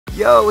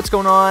Yo, what's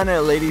going on,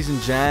 ladies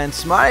and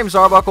gents? My name's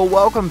Arbuckle.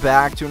 Welcome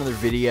back to another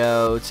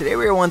video. Today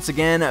we are once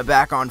again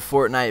back on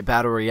Fortnite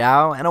Battle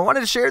Royale, and I wanted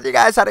to share with you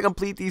guys how to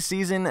complete the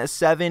Season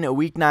 7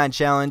 Week 9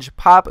 challenge,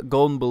 pop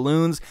golden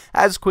balloons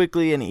as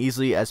quickly and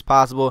easily as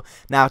possible.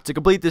 Now, to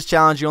complete this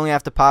challenge, you only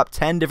have to pop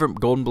 10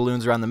 different golden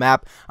balloons around the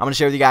map. I'm going to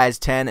share with you guys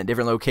 10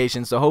 different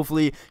locations, so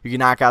hopefully you can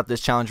knock out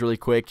this challenge really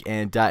quick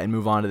and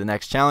move on to the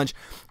next challenge.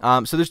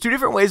 So there's two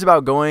different ways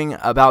about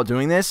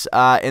doing this,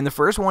 and the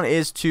first one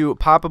is to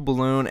pop a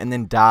balloon and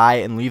then die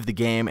and leave the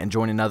game and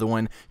join another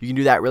one. You can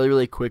do that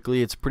really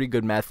quickly. It's a pretty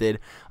good method.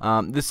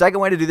 The second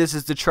way to do this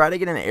is to try to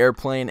get an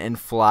airplane and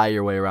fly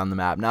your way around the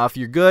map. Now, if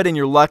you're good and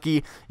you're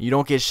lucky, you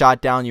don't get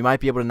shot down, you might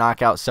be able to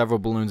knock out several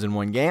balloons in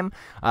one game.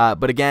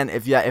 But again,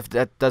 if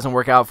that doesn't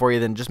work out for you,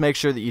 then just make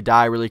sure that you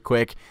die really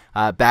quick,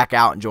 back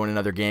out and join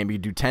another game. You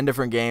do 10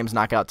 different games,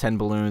 knock out 10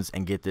 balloons,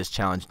 and get this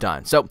challenge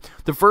done. So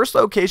the first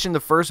location, the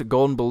first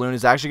golden balloon,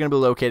 is actually going to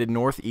be located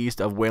northeast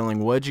of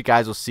Wailing Woods. You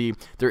guys will see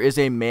there is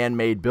a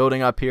man-made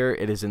building up here.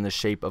 It is in the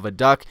shape of a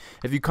duck.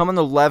 If you come on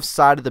the left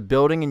side of the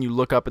building and you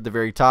look up at the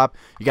very top,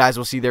 you guys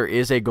will see there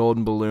is a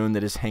golden balloon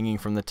that is hanging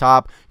from the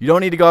top. You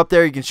don't need to go up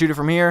there. You can shoot it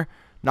from here,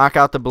 knock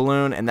out the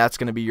balloon, and that's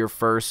going to be your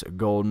first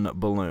golden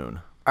balloon.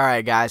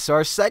 Alright guys, so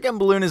our second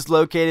balloon is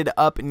located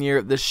up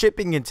near the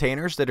shipping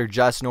containers that are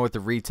just north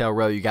of Retail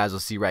Row. You guys will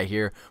see right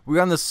here.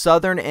 We're on the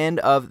southern end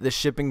of the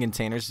shipping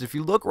containers. If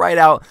you look right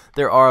out,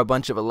 there are a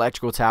bunch of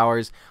electrical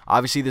towers.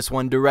 Obviously this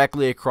one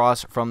directly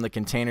across from the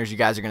containers. You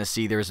guys are going to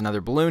see there's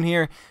another balloon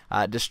here.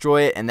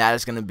 Destroy it, and that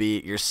is going to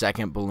be your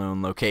second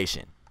balloon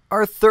location.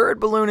 Our third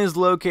balloon is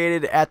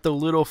located at the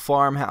little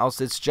farmhouse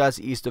that's just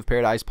east of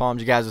Paradise Palms.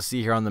 You guys will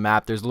see here on the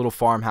map, there's a little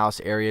farmhouse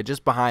area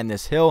just behind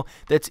this hill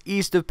that's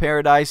east of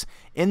Paradise.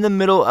 In the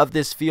middle of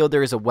this field,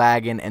 there is a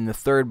wagon, and the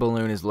third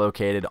balloon is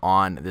located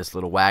on this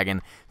little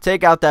wagon.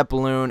 Take out that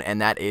balloon, and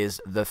that is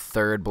the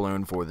third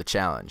balloon for the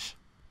challenge.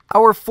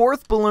 Our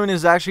fourth balloon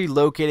is actually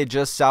located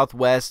just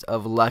southwest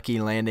of Lucky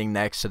Landing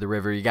next to the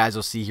river. You guys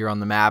will see here on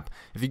the map.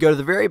 If you go to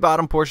the very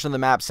bottom portion of the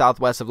map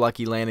southwest of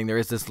Lucky Landing, there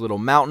is this little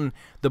mountain.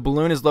 The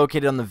balloon is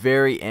located on the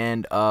very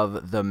end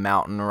of the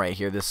mountain right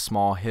here, this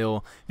small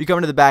hill. If you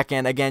come to the back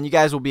end, again, you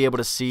guys will be able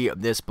to see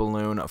this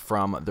balloon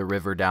from the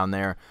river down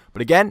there.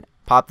 But again,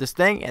 pop this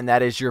thing, and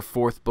that is your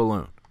fourth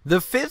balloon. The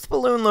fifth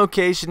balloon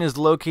location is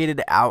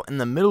located out in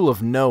the middle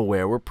of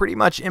nowhere. We're pretty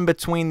much in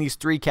between these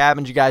three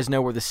cabins. You guys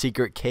know where the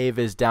secret cave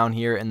is down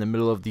here in the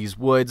middle of these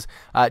woods,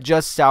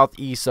 just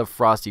southeast of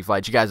Frosty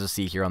Flights. You guys will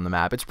see here on the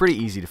map. It's pretty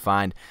easy to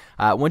find.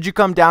 Once you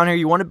come down here,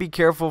 you want to be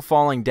careful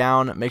falling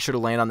down. Make sure to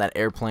land on that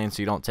airplane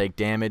so you don't take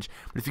damage.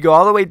 But if you go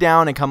all the way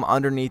down and come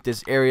underneath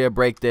this area,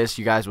 break this,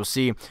 you guys will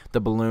see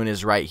the balloon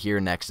is right here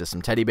next to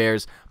some teddy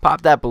bears.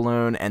 Pop that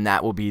balloon, and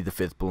that will be the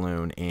fifth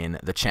balloon in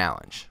the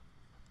challenge.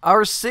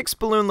 Our sixth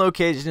balloon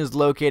location is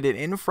located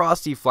in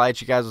Frosty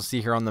Flights. You guys will see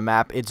here on the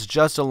map. It's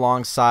just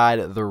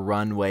alongside the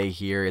runway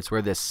here. It's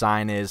where this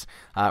sign is,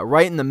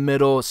 right in the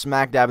middle,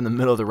 smack dab in the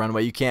middle of the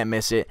runway. You can't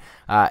miss it.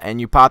 And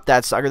you pop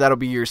that sucker. That'll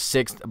be your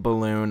sixth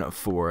balloon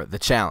for the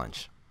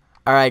challenge.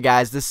 Alright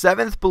guys, the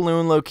seventh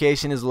balloon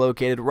location is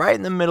located right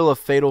in the middle of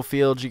Fatal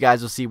Fields. You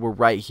guys will see we're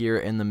right here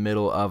in the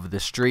middle of the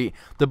street.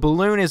 The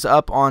balloon is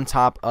up on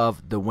top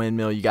of the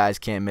windmill. You guys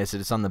can't miss it.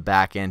 It's on the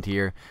back end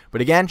here.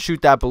 But again,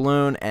 shoot that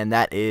balloon, and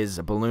that is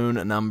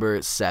balloon number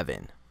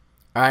 7.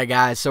 Alright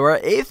guys, so our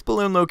eighth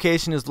balloon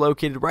location is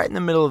located right in the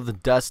middle of the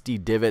Dusty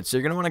Divot. So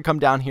you're going to want to come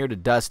down here to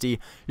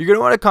Dusty. You're going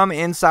to want to come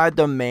inside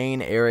the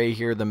main area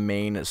here, the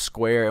main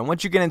square. And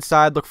once you get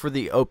inside, look for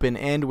the open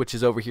end, which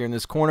is over here in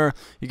this corner.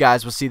 You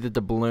guys will see that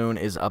the balloon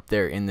is up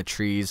there in the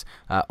trees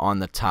on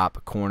the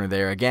top corner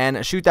there.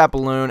 Again, shoot that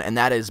balloon, and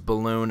that is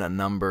balloon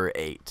number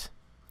 8.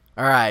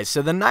 Alright,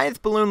 so the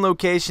ninth balloon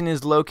location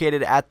is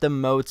located at the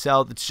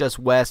motel that's just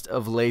west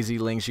of Lazy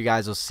Links. You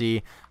guys will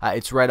see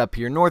it's right up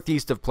here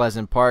northeast of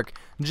Pleasant Park.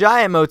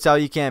 Giant motel,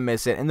 you can't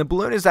miss it. And the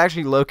balloon is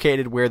actually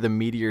located where the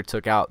meteor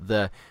took out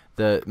the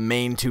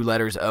main two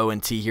letters O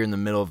and T here in the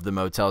middle of the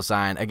motel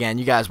sign. Again,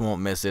 you guys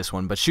won't miss this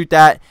one, but shoot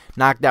that,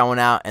 knock that one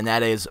out, and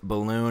that is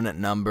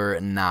balloon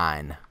number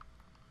 9.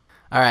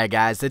 Alright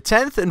guys, the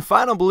 10th and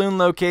final balloon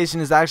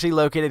location is actually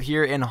located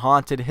here in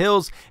Haunted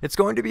Hills. It's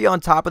going to be on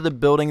top of the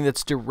building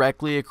that's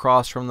directly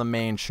across from the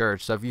main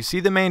church. So if you see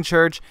the main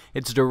church,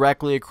 it's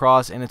directly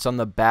across, and it's on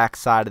the back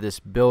side of this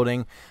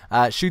building.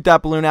 Shoot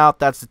that balloon out.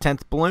 That's the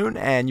 10th balloon,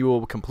 and you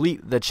will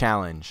complete the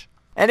challenge.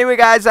 Anyway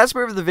guys, that's it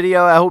for the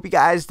video. I hope you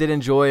guys did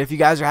enjoy. If you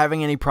guys are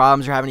having any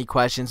problems or have any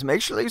questions,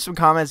 make sure to leave some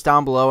comments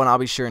down below, and I'll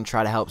be sure and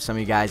try to help some of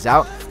you guys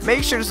out.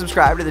 Make sure to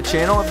subscribe to the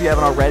channel if you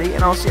haven't already,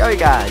 and I'll see all you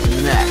guys in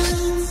the next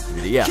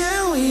video.